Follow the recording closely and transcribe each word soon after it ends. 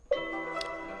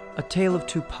A Tale of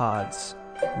Two Pods,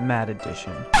 Matt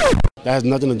Edition. That has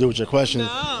nothing to do with your question,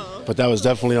 but that was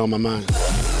definitely on my mind.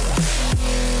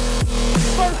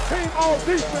 First team all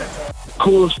defense.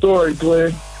 Cool story,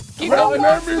 Glenn. Let me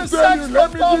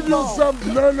give you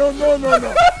something.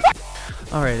 No.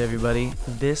 All right, everybody.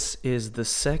 This is the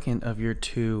second of your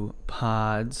two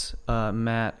pods.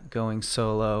 Matt going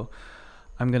solo.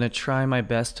 I'm going to try my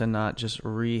best to not just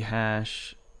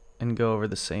rehash and go over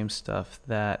the same stuff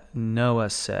that Noah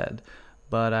said,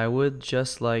 but I would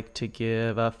just like to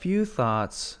give a few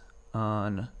thoughts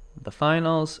on the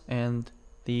finals and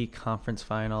the conference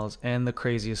finals and the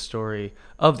craziest story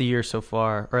of the year so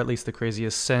far, or at least the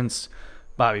craziest since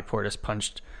Bobby Portis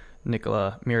punched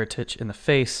Nikola Mirotic in the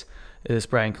face, is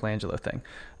Brian Colangelo thing.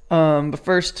 But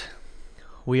first,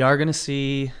 we are going to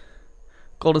see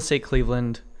Golden State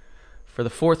Cleveland for the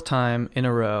fourth time in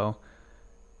a row.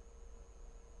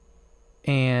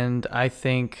 And I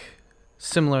think,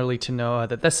 similarly to Noah,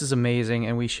 that this is amazing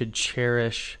and we should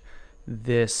cherish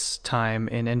this time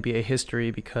in NBA history,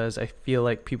 because I feel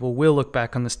like people will look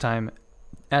back on this time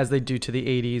as they do to the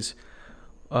 80s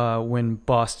when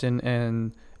Boston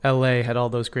and LA had all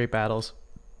those great battles.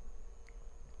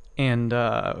 And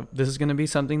this is going to be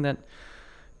something that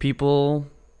people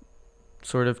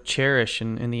sort of cherish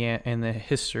in the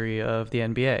history of the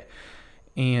NBA.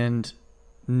 And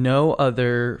no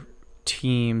other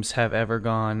teams have ever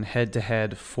gone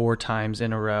head-to-head 4 times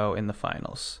in a row in the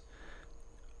finals.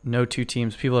 No two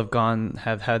teams. People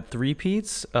have had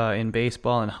three-peats in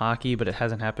baseball and hockey, but it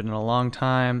hasn't happened in a long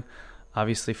time.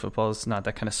 Obviously, football is not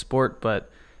that kind of sport,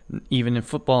 but even in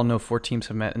football, no 4 teams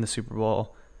have met in the Super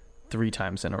Bowl 3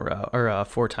 times in a row, or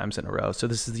 4 times in a row. So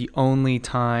this is the only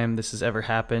time this has ever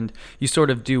happened. You sort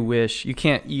of do wish, you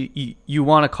can't, you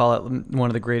want to call it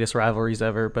one of the greatest rivalries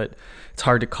ever, but it's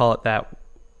hard to call it that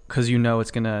because you know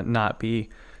it's going to not be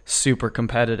super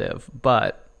competitive.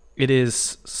 But it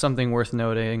is something worth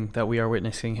noting that we are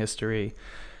witnessing history.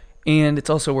 And it's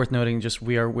also worth noting just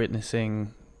we are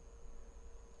witnessing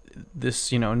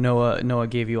this, Noah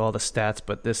gave you all the stats,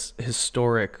 but this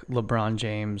historic LeBron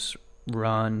James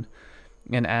run.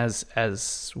 And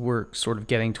as we're sort of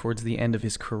getting towards the end of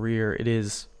his career, it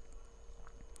is,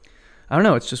 I don't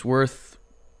know, it's just worth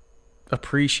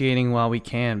appreciating while we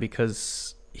can,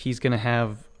 because he's going to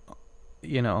have,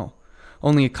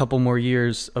 only a couple more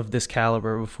years of this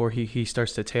caliber before he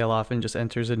starts to tail off and just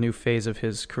enters a new phase of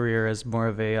his career as more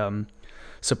of a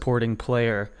supporting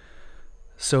player.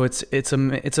 So it's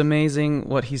amazing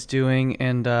what he's doing,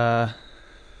 and I'm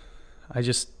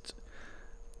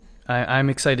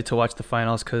excited to watch the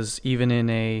finals, because even in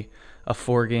a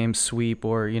 4-game sweep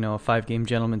or a 5-game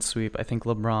gentleman's sweep, I think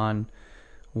LeBron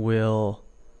will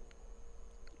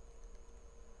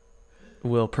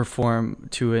perform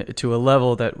to a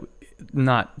level that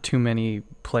not too many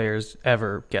players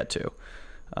ever get to.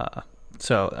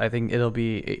 So I think it'll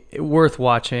be worth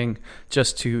watching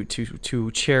just to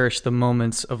cherish the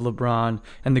moments of LeBron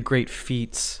and the great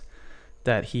feats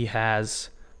that he has.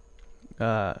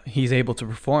 He's able to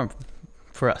perform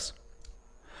for us.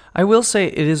 I will say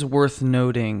it is worth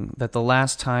noting that the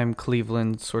last time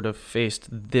Cleveland sort of faced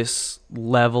this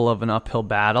level of an uphill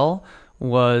battle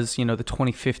was, the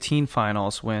 2015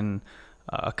 finals, when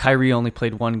Kyrie only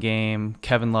played 1 game,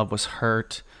 Kevin Love was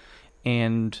hurt,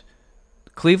 and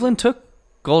Cleveland took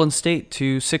Golden State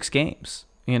to 6 games.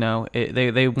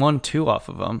 They won 2 off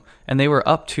of them, and they were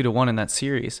up 2-1 in that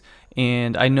series.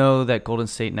 And I know that Golden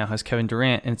State now has Kevin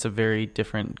Durant, and it's a very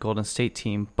different Golden State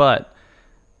team, but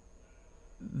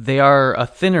they are a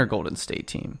thinner Golden State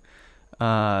team.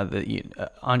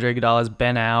 Andre Iguodala's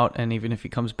been out, and even if he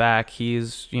comes back,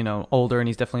 he's older, and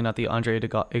he's definitely not the Andre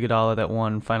Iguodala that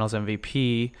won Finals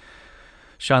MVP.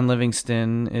 Sean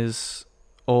Livingston is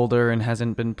older and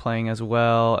hasn't been playing as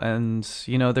well, and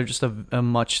they're just a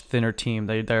much thinner team.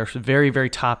 They're very,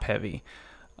 very top heavy.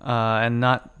 And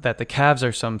not that the Cavs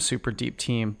are some super deep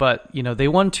team, but they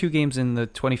won 2 games in the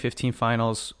 2015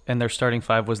 finals, and their starting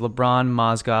 5 was LeBron,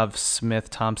 Mozgov,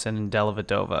 Smith, Thompson, and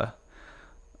Dellavedova.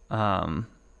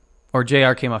 Or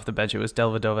JR came off the bench. It was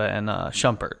Dellavedova and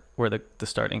Shumpert were the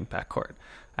starting backcourt.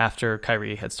 After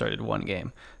Kyrie had started 1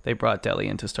 game, they brought Delly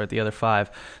in to start the other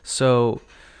 5. So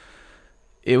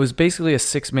it was basically a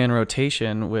 6-man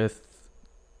rotation with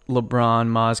LeBron,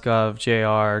 Mozgov,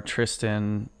 JR,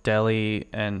 Tristan, Delly,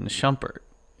 and Shumpert.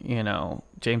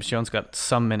 James Jones got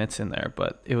some minutes in there,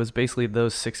 but it was basically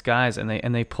those 6 guys, and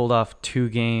they pulled off 2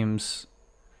 games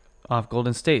off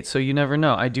Golden State. So you never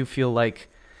know. I do feel like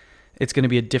it's going to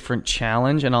be a different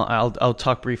challenge, and I'll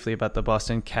talk briefly about the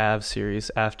Boston Cavs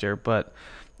series after, but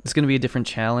it's going to be a different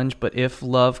challenge. But if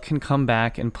Love can come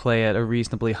back and play at a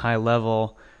reasonably high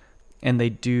level, and they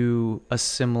do a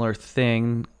similar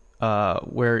thing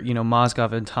where,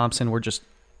 Mozgov and Thompson were just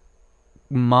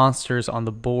monsters on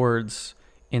the boards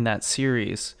in that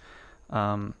series,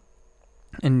 and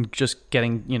just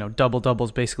getting, double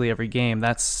doubles basically every game.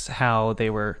 That's how they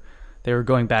were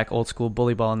going back old school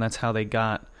bully ball, and that's how they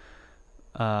got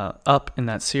up in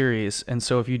that series. And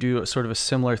so if you do sort of a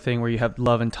similar thing where you have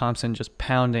Love and Thompson just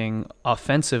pounding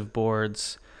offensive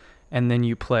boards, and then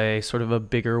you play sort of a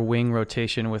bigger wing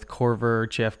rotation with Korver,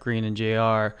 Jeff Green, and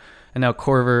JR. And now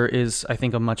Korver is, I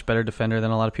think, a much better defender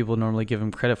than a lot of people normally give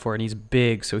him credit for, and he's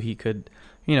big, so he could,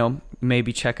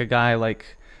 maybe check a guy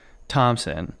like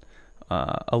Thompson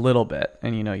a little bit.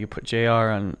 And, you put JR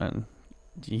on,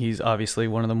 he's obviously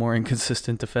one of the more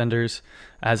inconsistent defenders,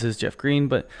 as is Jeff Green,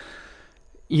 but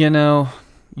you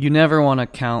never want to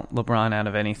count LeBron out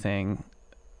of anything.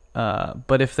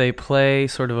 But if they play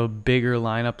sort of a bigger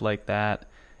lineup like that,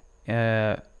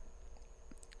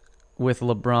 with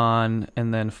LeBron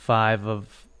and then 5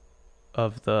 of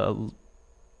the,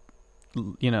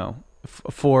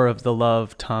 4 of the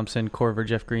Love, Thompson, Korver,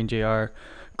 Jeff Green, JR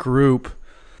group,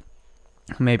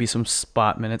 maybe some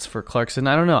spot minutes for Clarkson.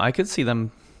 I don't know. I could see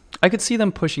them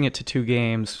pushing it to 2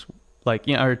 games.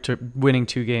 Or to winning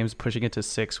 2 games, pushing it to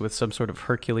 6 with some sort of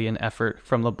Herculean effort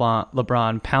from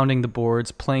LeBron pounding the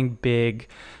boards, playing big.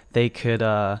 They could,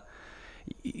 that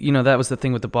was the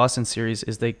thing with the Boston series,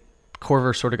 is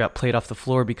Korver sort of got played off the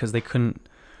floor because they couldn't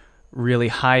really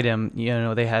hide him.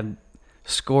 They had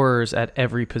scorers at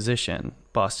every position,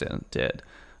 Boston did,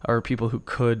 or people who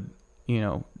could,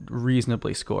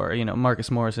 reasonably score.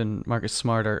 Marcus Morris and Marcus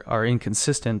Smart are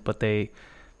inconsistent, but they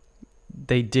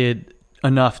did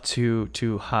enough to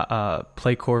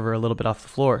play Korver a little bit off the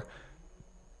floor.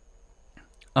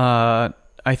 I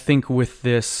think with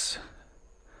this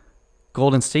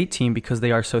Golden State team, because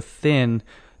they are so thin,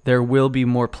 there will be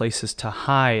more places to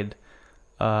hide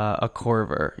a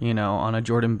Korver, on a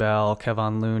Jordan Bell,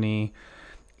 Kevon Looney,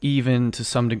 even to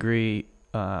some degree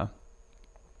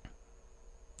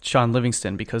Sean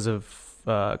Livingston, because of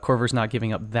Korver's not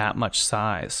giving up that much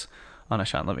size on a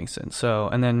Sean Livingston. So,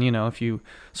 and then, if you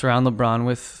surround LeBron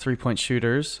with 3-point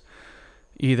shooters,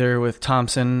 either with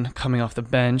Thompson coming off the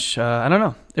bench, I don't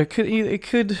know. It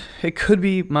could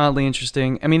be mildly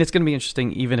interesting. I mean, it's going to be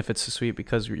interesting even if it's a sweep,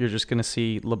 because you're just going to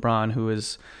see LeBron, who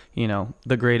is,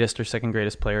 the greatest or second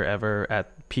greatest player ever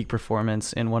at peak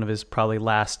performance in one of his probably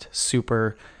last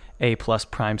super A+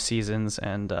 prime seasons.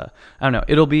 And I don't know.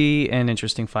 It'll be an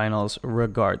interesting finals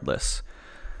regardless.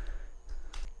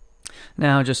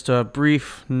 Now, just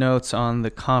brief notes on the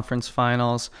conference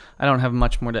finals. I don't have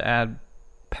much more to add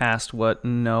past what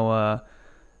Noah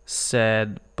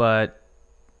said, but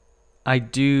I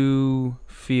do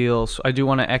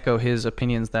want to echo his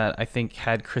opinions that I think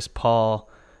had Chris Paul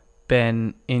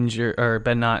been injured or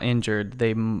been not injured,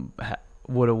 they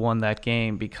would have won that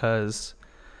game, because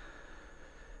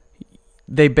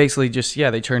they basically just,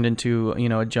 they turned into,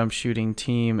 a jump shooting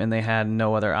team, and they had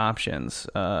no other options.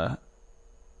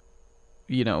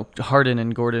 Harden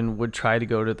and Gordon would try to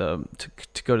go to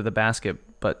the basket,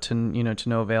 but to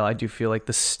no avail. I do feel like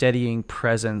the steadying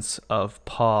presence of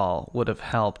Paul would have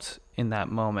helped in that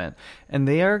moment, and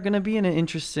they are going to be in an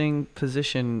interesting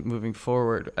position moving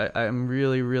forward. I'm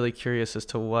really, really curious as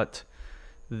to what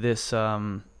this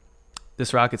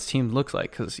Rockets team looks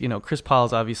like, because Chris Paul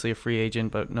is obviously a free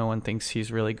agent, but no one thinks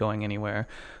he's really going anywhere.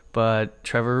 But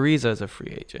Trevor Ariza is a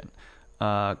free agent.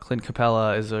 Clint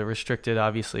Capella is a restricted.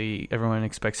 Obviously, everyone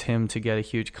expects him to get a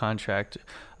huge contract.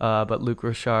 But Luke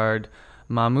Richard,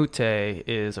 Mamute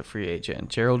is a free agent.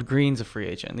 Gerald Green's a free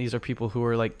agent. These are people who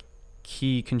are like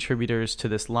key contributors to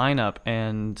this lineup.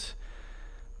 And,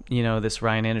 this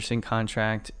Ryan Anderson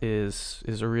contract is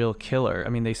a real killer. I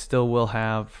mean, they still will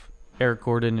have Eric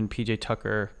Gordon and PJ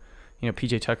Tucker.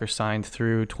 PJ Tucker signed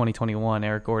through 2021,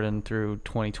 Eric Gordon through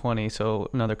 2020. So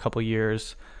another couple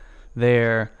years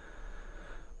there.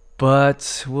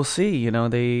 But we'll see.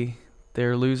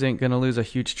 They're going to lose a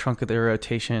huge chunk of their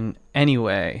rotation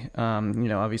anyway.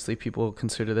 Obviously people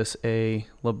consider this a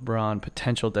LeBron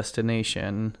potential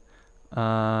destination,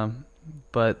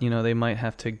 but they might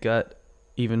have to gut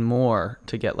even more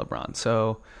to get LeBron.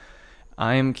 So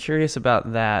I'm curious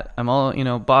about that.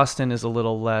 Boston is a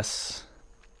little less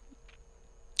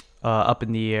up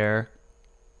in the air.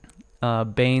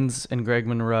 Baines and Greg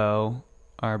Monroe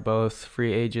are both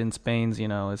free agents. Baines,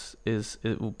 is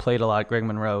played a lot. Greg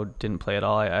Monroe didn't play at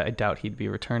all. I doubt he'd be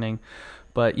returning.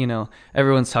 But,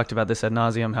 everyone's talked about this ad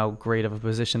nauseum, how great of a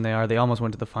position they are. They almost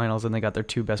went to the finals, and they got their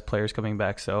 2 best players coming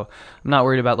back. So I'm not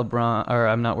worried about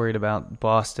I'm not worried about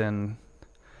Boston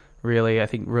really. I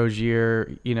think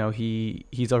Rozier,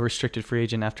 he's a restricted free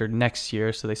agent after next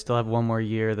year, so they still have one more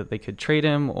year that they could trade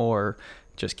him or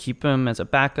just keep him as a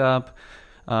backup.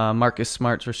 Marcus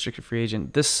Smart's restricted free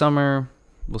agent this summer.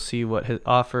 We'll see what his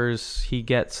offers he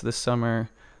gets this summer.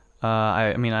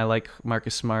 I like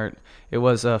Marcus Smart. It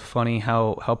was funny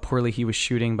how poorly he was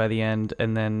shooting by the end,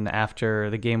 and then after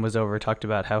the game was over, talked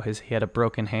about how he had a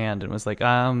broken hand and was like,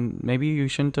 maybe you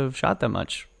shouldn't have shot that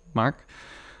much, Mark.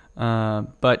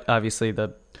 But obviously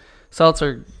the Celtics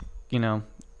are,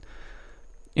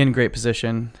 in great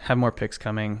position, have more picks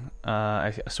coming.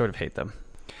 I sort of hate them.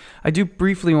 I do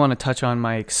briefly want to touch on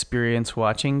my experience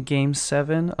watching Game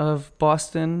 7 of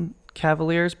Boston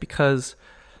Cavaliers, because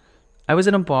I was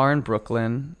in a bar in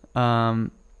Brooklyn,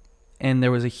 and there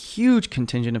was a huge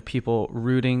contingent of people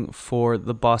rooting for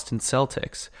the Boston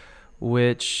Celtics,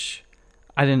 which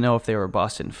I didn't know if they were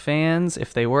Boston fans.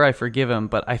 If they were, I forgive them,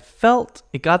 but I felt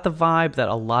it got the vibe that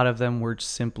a lot of them were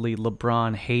simply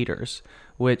LeBron haters,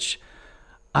 which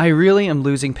I really am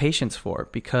losing patience for,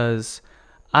 because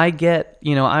I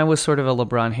was sort of a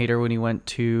LeBron hater when he went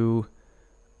to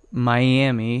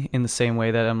Miami, in the same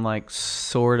way that I'm like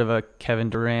sort of a Kevin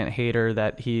Durant hater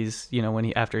that he's,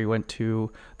 after he went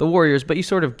to the Warriors, but you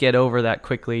sort of get over that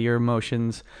quickly. Your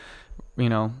emotions,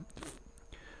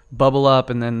 bubble up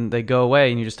and then they go away,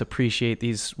 and you just appreciate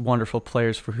these wonderful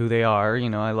players for who they are.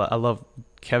 I love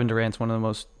Kevin Durant's one of the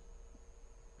most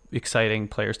exciting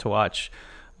players to watch,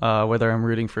 whether I'm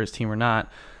rooting for his team or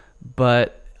not.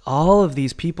 But all of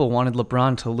these people wanted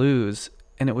LeBron to lose,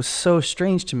 and it was so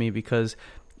strange to me, because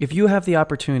if you have the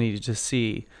opportunity to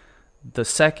see the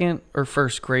second or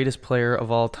first greatest player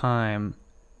of all time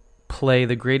play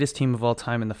the greatest team of all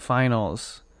time in the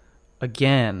finals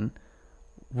again,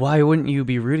 why wouldn't you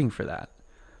be rooting for that?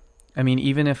 I mean,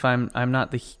 even if I'm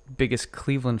not the biggest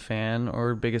Cleveland fan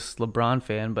or biggest LeBron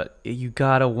fan, but you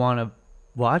gotta want to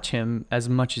watch him as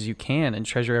much as you can and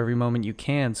treasure every moment you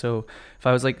can. So if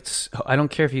I was like, I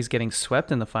don't care if he's getting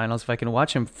swept in the finals, if I can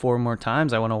watch him 4 more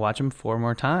times, I want to watch him 4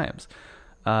 more times.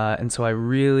 And so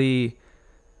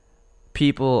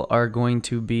people are going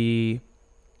to be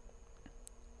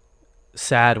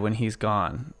sad when he's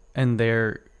gone. And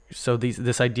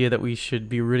this idea that we should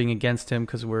be rooting against him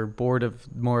because we're bored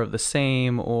of more of the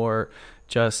same, or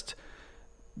just,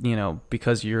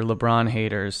 because you're LeBron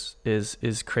haters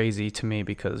is crazy to me,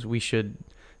 because we should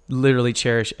literally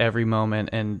cherish every moment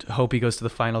and hope he goes to the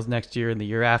finals next year and the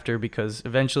year after, because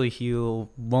eventually he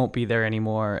won't be there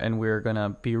anymore, and we're going to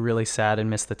be really sad and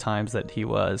miss the times that he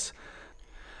was.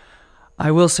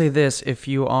 I will say this, if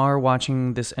you are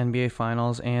watching this NBA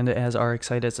Finals and as are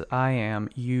excited as I am,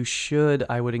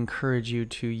 I would encourage you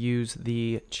to use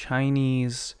the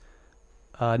Chinese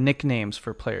nicknames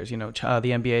for players. The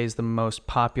NBA is the most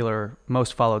popular,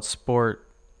 most followed sport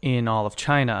in all of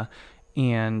China.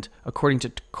 And according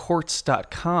to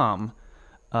Courts.com,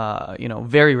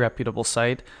 very reputable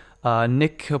site,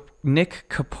 Nick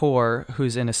Kapoor,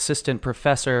 who's an assistant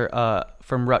professor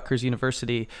from Rutgers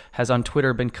University, has on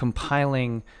Twitter been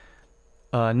compiling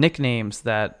nicknames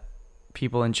that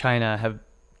people in China have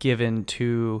given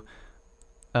to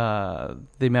the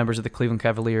members of the Cleveland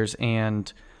Cavaliers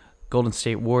and Golden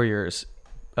State Warriors,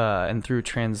 and through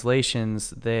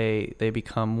translations, they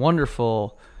become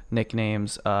wonderful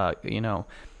nicknames.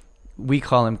 We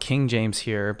call him King James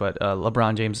here, but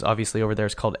LeBron James obviously over there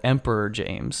is called Emperor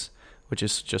James, which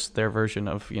is just their version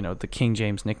of the King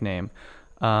James nickname.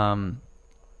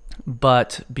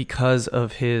 But because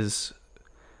of his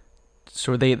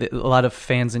a lot of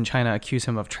fans in China accuse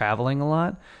him of traveling a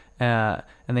lot, and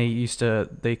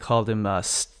they called him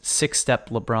Six-Step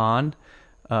LeBron,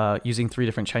 using 3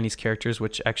 different Chinese characters,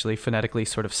 which actually phonetically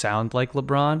sort of sound like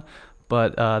LeBron,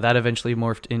 but that eventually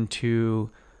morphed into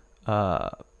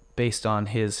based on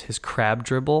his crab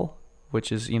dribble,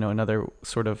 which is another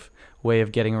sort of way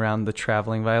of getting around the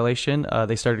traveling violation.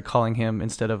 They started calling him,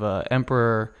 instead of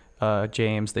Emperor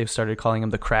James, they've started calling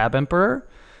him the Crab Emperor.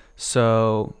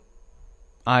 So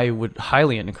I would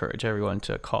highly encourage everyone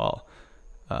to call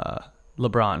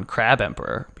LeBron Crab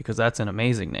Emperor, because that's an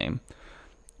amazing name.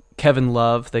 Kevin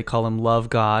Love, they call him Love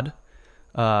God.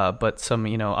 But some,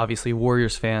 obviously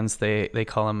Warriors fans, they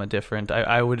call him a different.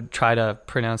 I would try to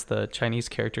pronounce the Chinese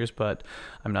characters, but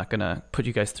I'm not going to put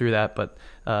you guys through that. But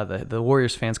the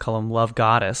Warriors fans call him Love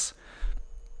Goddess.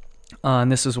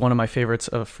 And this is one of my favorites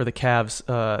for the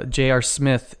Cavs. J.R.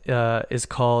 Smith is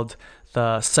called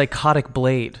the Psychotic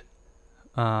Blade.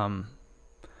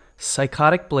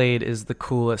 Psychotic Blade is the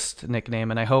coolest nickname,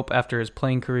 and I hope after his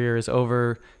playing career is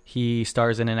over, he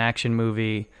stars in an action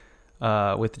movie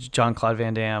with Jean-Claude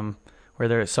Van Damme, where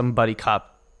there's some buddy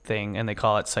cop thing, and they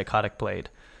call it Psychotic Blade.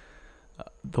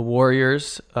 The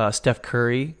Warriors, Steph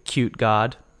Curry, cute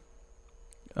god,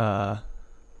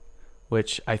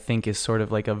 which I think is sort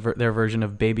of like their version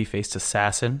of baby-faced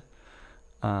assassin.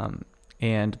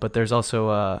 But there's also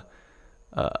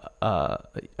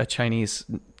a Chinese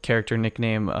character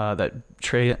nickname that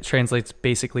translates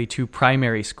basically to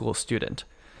primary school student.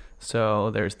 So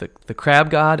there's the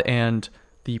crab god and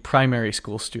the primary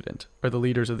school student are the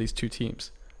leaders of these two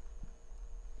teams.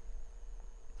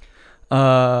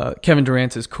 Kevin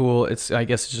Durant is cool. I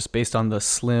guess it's just based on the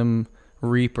Slim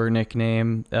Reaper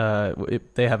nickname. They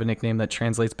have a nickname that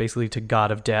translates basically to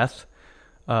God of Death.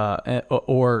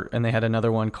 And they had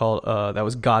another one called that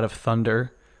was God of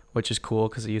Thunder, which is cool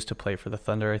because he used to play for the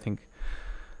Thunder, I think.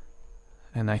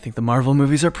 And I think the Marvel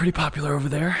movies are pretty popular over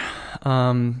there.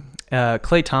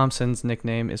 Klay Thompson's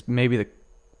nickname is maybe the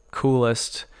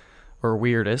coolest or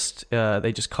weirdest.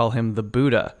 They just call him the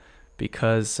Buddha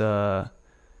because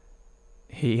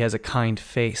he has a kind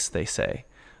face, they say.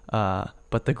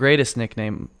 But the greatest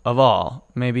nickname of all,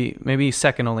 maybe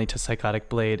second only to Psychotic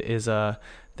Blade, is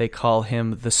they call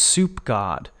him the Soup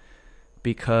God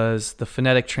because the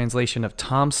phonetic translation of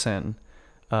Thompson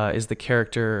is the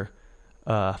character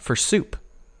for soup.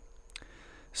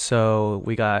 So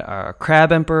we got our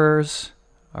Crab Emperors,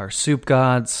 our Soup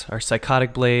Gods, our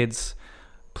Psychotic Blades.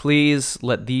 Please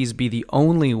let these be the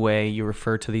only way you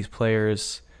refer to these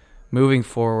players moving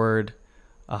forward.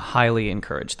 Highly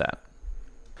encourage that.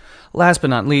 Last but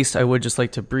not least, I would just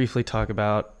like to briefly talk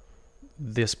about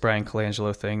this Bryan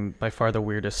Colangelo thing, by far the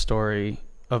weirdest story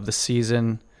of the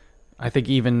season. I think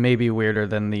even maybe weirder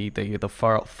than the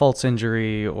false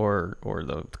injury or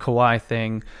the Kawhi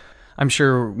thing. I'm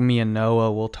sure me and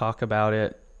Noah will talk about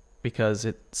it because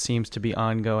it seems to be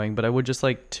ongoing, but I would just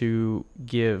like to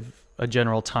give a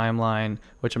general timeline,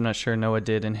 which I'm not sure Noah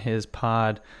did in his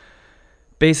pod.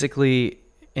 Basically,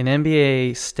 an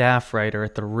NBA staff writer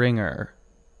at The Ringer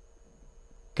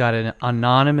got an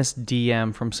anonymous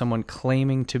DM from someone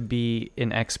claiming to be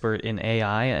an expert in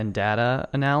AI and data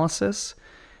analysis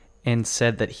and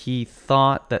said that he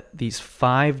thought that these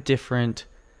 5 different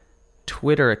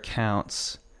Twitter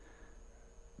accounts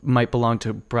might belong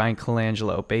to Bryan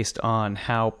Colangelo based on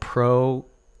how pro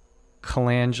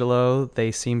Colangelo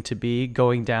they seem to be,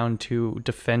 going down to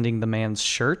defending the man's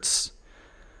shirts.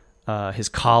 His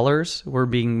collars were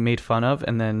being made fun of,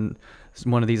 and then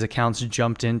one of these accounts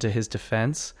jumped into his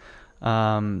defense,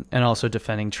 and also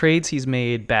defending trades he's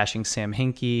made, bashing Sam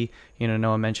Hinkie.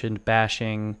 Noah mentioned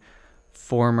bashing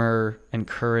former and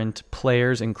current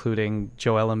players, including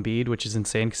Joel Embiid, which is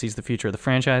insane because he's the future of the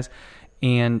franchise,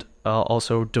 and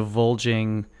also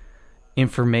divulging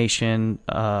information,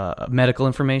 medical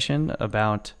information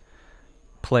about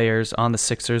players on the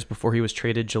Sixers before he was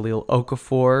traded. Jahlil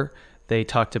Okafor, they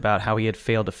talked about how he had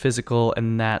failed a physical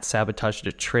and that sabotaged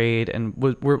a trade, and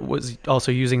was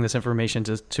also using this information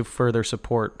to further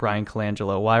support Bryan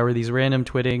Colangelo. Why were these random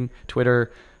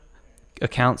Twitter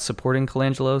accounts supporting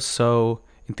Colangelo so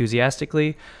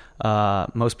enthusiastically?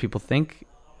 Most people think,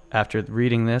 after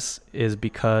reading this, is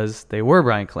because they were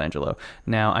Bryan Colangelo.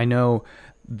 Now, I know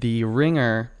The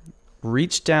Ringer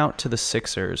reached out to the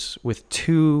Sixers with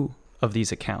 2 of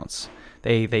these accounts.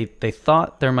 They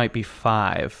thought there might be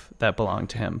 5 that belonged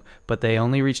to him, but they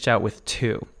only reached out with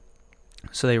 2.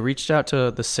 So they reached out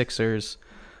to the Sixers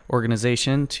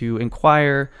organization to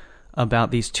inquire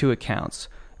about these 2 accounts.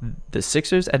 The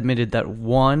Sixers admitted that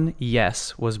one,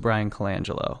 yes, was Bryan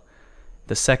Colangelo.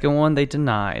 The second one they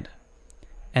denied.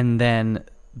 And then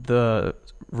the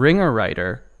Ringer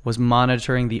writer was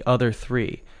monitoring the other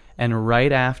 3. And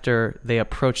right after they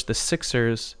approached the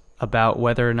Sixers about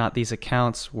whether or not these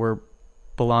accounts were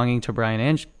belonging to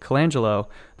Bryan Colangelo,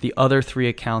 the other 3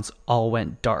 accounts all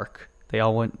went dark. They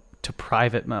all went to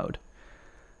private mode.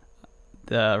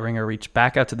 The Ringer reached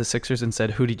back out to the Sixers and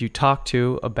said, "Who did you talk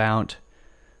to about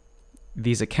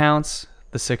these accounts?"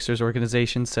 The Sixers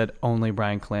organization said only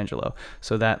Bryan Colangelo.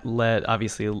 So that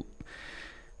obviously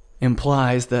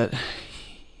implies that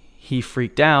he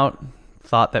freaked out,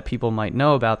 thought that people might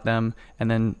know about them, and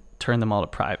then turned them all to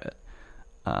private.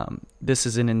 This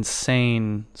is an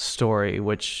insane story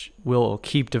which will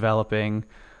keep developing,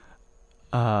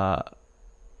 and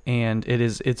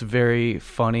it's very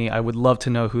funny. I would love to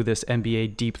know who this NBA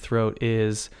deep throat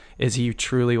is. Is he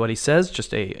truly what he says,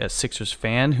 just a Sixers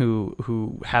fan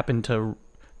who happened to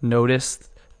notice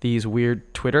these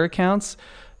weird Twitter accounts?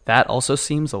 That also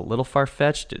seems a little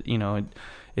far-fetched.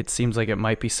 It seems like it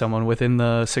might be someone within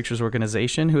the Sixers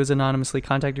organization who is anonymously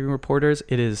contacting reporters.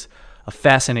 It is a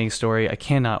fascinating story. I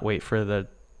cannot wait for the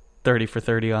 30 for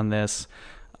 30 on this.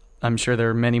 I'm sure there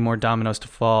are many more dominoes to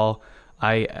fall.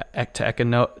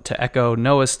 To echo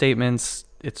Noah's statements,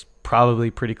 it's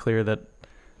probably pretty clear that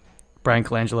Bryan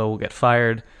Colangelo will get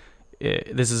fired.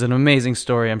 This is an amazing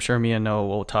story. I'm sure me and Noah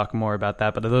will talk more about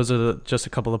that, but those are just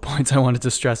a couple of points I wanted to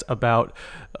stress about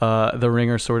the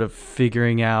Ringer sort of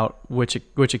figuring out which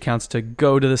accounts to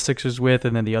go to the Sixers with,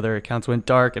 and then the other accounts went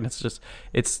dark, and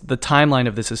it's the timeline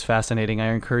of this is fascinating.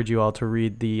 I encourage you all to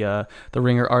read the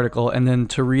Ringer article and then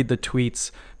to read the tweets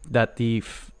that the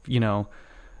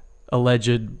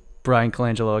alleged Bryan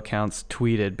Colangelo accounts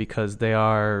tweeted, because they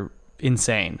are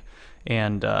insane.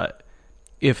 And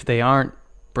if they aren't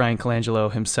Bryan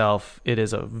Colangelo himself,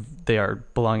 they are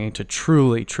belonging to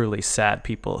truly, truly sad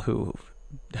people who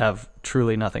have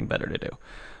truly nothing better to do.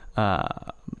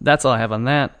 That's all I have on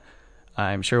that.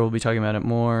 I'm sure we'll be talking about it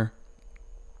more.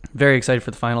 Very excited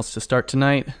for the finals to start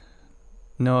tonight.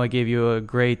 Noah gave you a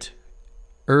great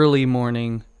early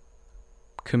morning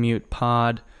commute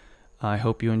pod. I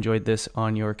hope you enjoyed this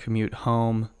on your commute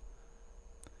home.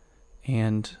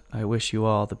 And I wish you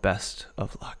all the best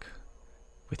of luck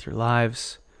with your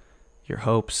lives, your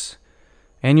hopes,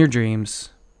 and your dreams.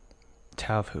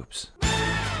 Tau of Hoops.